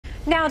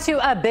Now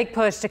to a big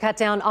push to cut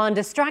down on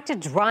distracted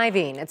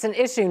driving. It's an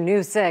issue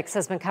News 6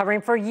 has been covering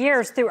for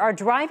years through our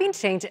Driving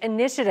Change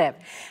initiative,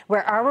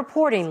 where our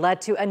reporting led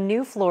to a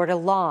new Florida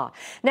law.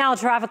 Now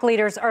traffic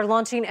leaders are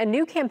launching a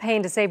new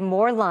campaign to save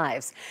more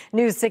lives.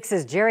 News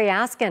 6's Jerry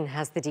Askin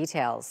has the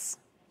details.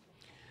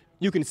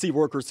 You can see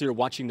workers here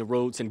watching the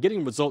roads and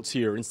getting results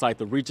here inside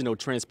the Regional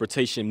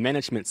Transportation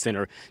Management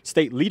Center.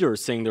 State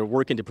leaders saying they're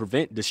working to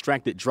prevent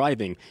distracted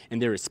driving,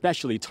 and they're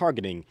especially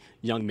targeting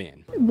young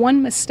men.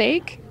 One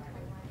mistake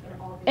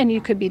and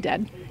you could be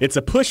dead. It's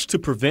a push to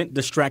prevent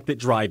distracted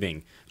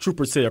driving.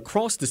 Troopers say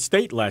across the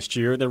state last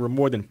year there were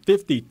more than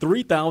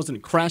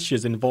 53,000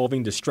 crashes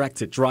involving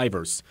distracted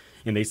drivers.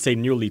 And they say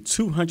nearly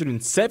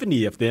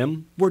 270 of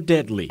them were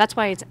deadly. That's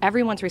why it's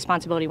everyone's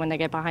responsibility when they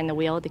get behind the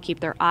wheel to keep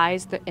their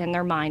eyes and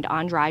their mind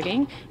on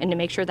driving and to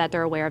make sure that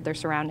they're aware of their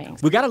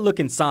surroundings. We got to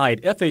look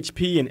inside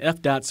FHP and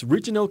FDOT's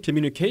Regional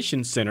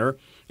Communications Center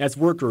as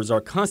workers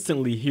are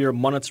constantly here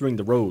monitoring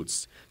the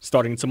roads.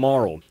 Starting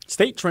tomorrow,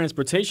 state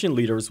transportation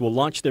leaders will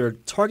launch their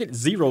Target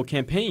Zero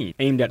campaign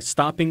aimed at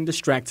stopping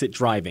distracted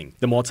driving.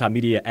 The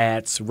multimedia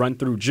ads run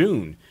through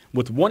June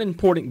with one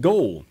important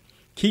goal: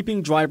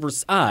 keeping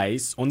drivers'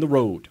 eyes on the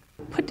road.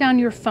 Put down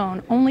your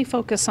phone, only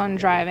focus on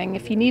driving.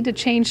 If you need to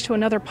change to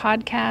another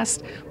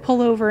podcast, pull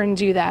over and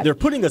do that. They're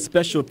putting a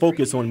special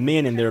focus on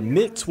men in their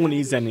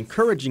mid-20s and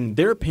encouraging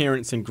their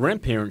parents and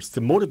grandparents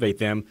to motivate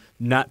them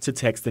not to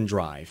text and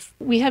drive.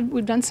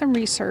 We've done some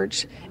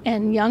research,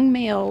 and young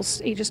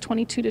males ages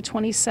 22 to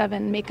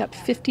 27 make up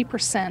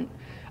 50%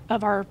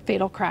 of our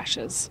fatal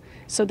crashes.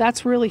 So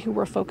that's really who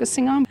we're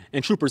focusing on.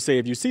 And troopers say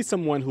if you see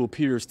someone who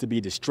appears to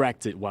be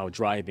distracted while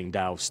driving,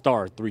 dial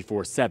star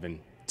 347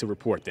 to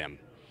report them.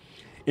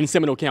 In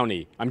Seminole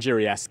County, I'm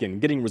Jerry Askin,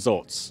 getting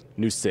results,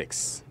 News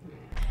 6.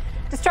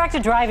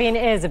 Distracted driving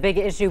is a big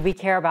issue we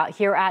care about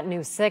here at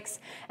News 6.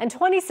 In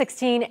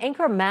 2016,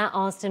 anchor Matt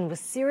Austin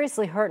was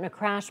seriously hurt in a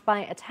crash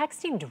by a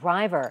texting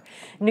driver.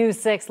 News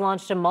 6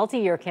 launched a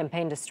multi-year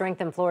campaign to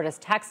strengthen Florida's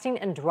texting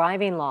and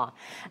driving law.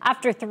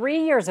 After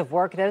 3 years of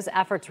work, those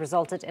efforts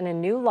resulted in a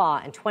new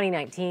law in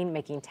 2019,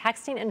 making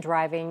texting and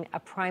driving a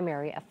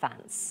primary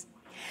offense.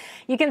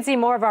 You can see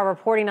more of our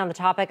reporting on the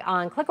topic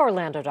on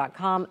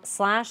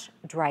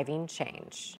clickorlando.com/drivingchange.